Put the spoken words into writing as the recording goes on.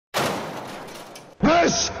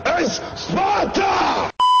This is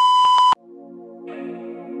Sparta!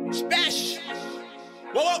 Smash!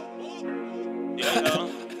 Whoa! Yeah.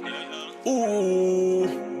 Ooh.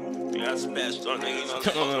 You got smashed on nigga, you know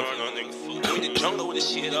what's going on, nigga. We in the jungle with this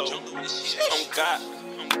shit, though. Oh, God.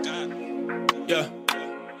 Yeah.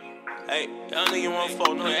 Hey, y'all nigga want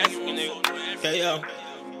phone, no African nigga. Yeah.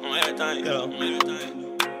 On everything,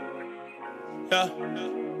 yeah.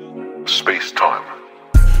 Space time.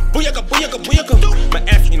 Booyaka, booyaka, booyaka. My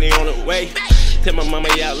African ain't on the way. Tell my mama,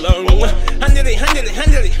 yeah, I love me. 100.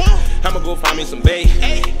 I'ma go find me some bae.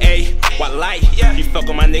 Ayy, what light? You fuck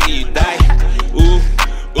on my nigga, you die. Ooh.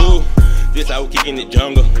 This how we kick in the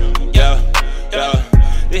jungle. Yeah.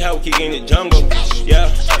 This how we kick in the jungle. Yeah.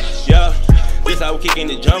 This how we kick in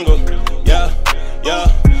the jungle. Yeah.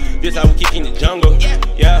 This how we kick in the jungle.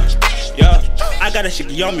 Yeah. I got a shit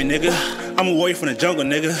on me, nigga. I'm a warrior from the jungle,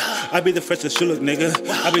 nigga. I be the freshest shoe look, nigga.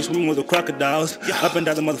 I be swimming with the crocodiles, up and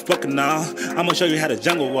down the motherfucking Nile. I'ma show you how the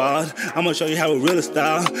jungle wild. I'ma show you how it really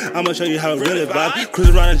style. I'ma show you how it really vibe. Cruise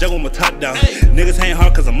around the jungle with my top down. Niggas ain't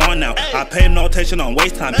hard cause I'm on now. I pay no attention on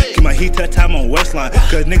waste time. Keep my heat that time on waistline.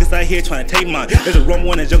 Cause niggas out here trying to take mine. There's a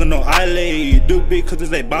rumble in the jungle, no eyelid. Do big cause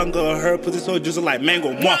it's a bongo. Her pussy so juicy like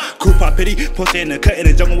mango. Cool Papiti, pussy in the cut in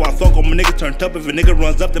the jungle while I fuck on my nigga turned up. If a nigga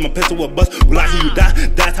runs up, then my pistol will bust. Will I hear you die?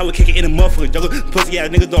 That's how we kick it in the motherfucking jungle. Pussy ass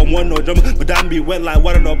niggas don't want no drama. But diamond be wet like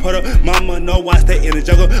water, no puddle. Mama know why I stay in the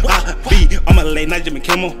jungle. I be on my late night Jimmy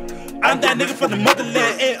Kimmel. I'm that nigga from the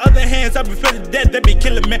motherland. In other hands, I be feeling dead. They be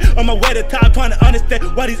killing me. On my way to top, trying to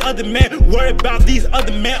understand why these other men worry about these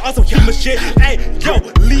other men. Also keep my shit. Hey, yo,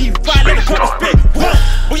 Levi, let me come and spit.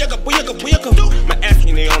 Booyaka. My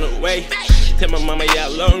African ain't on the way. Tell my mama, yeah, I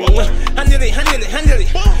love me. 100.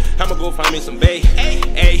 I'ma go find me some bae.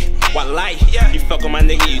 Ayy, what light? You fuck on my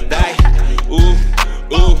nigga, you die. Ooh.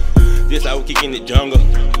 This how we kick in the jungle.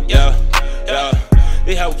 Yeah.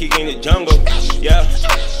 This how we kick in the jungle. Yeah.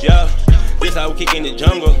 This how we kick in the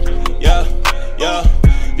jungle. Yeah.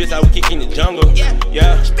 This how we kick in the jungle.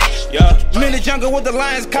 Yeah. I'm in the jungle with the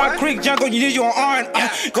lions, Cow Creek jungle, you need your iron.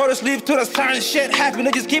 Go to sleep till the siren shit happen,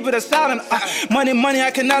 just keep it a silent. Money, I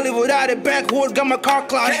cannot live without it. Backwoods, got my car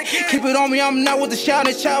clouded. Keep it on me, I'm not with the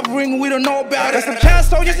shouting, chop ring, we don't know about it. Some child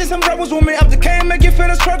soldiers and some rebels with me. Up the can't make you feel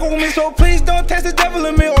the struggle with me. So please don't test the devil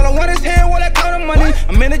in me. All I want is hair while I count the money.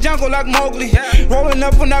 I'm in the jungle like Mowgli, rolling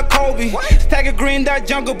up on that Kobe. Stack of green, that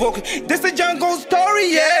jungle book. This the jungle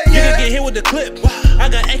story, yeah. You can get hit with the clip. I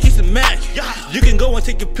got AKs and Mac. You can go and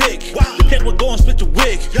take your pick. The pick will go and split your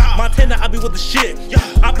wig. Montana, I be with the shit.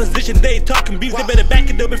 Opposition, they talking beef. They better back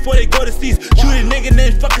it up before they go to cease. Shoot a nigga and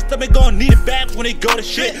then fucking stomach gon' need it back when they go to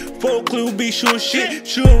shit. Full clue, be shooting shit.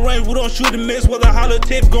 Shooting range, we don't shoot and miss with a hollow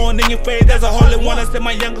tip going in your face. That's a hole in one. I said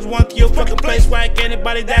my youngest one to your fucking place. Whack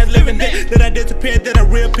anybody that's living there. Then I disappear, then I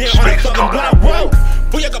reappear on the fucking block. Whoa.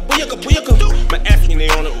 Booyaka. My African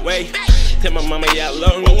ain't on the way. Tell my mama, yeah, I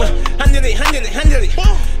love me. 100.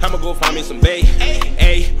 I'ma go find me some bae.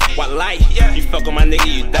 Ayy, what light? You fuck on my nigga,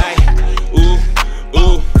 you die. Ooh.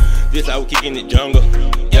 This how we kick in the jungle.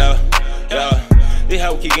 Yeah. This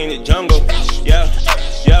how we kick in the jungle. Yeah.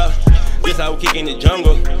 This how we kick in the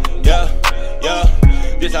jungle. Yeah.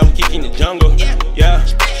 This how we kick in the jungle. Yeah.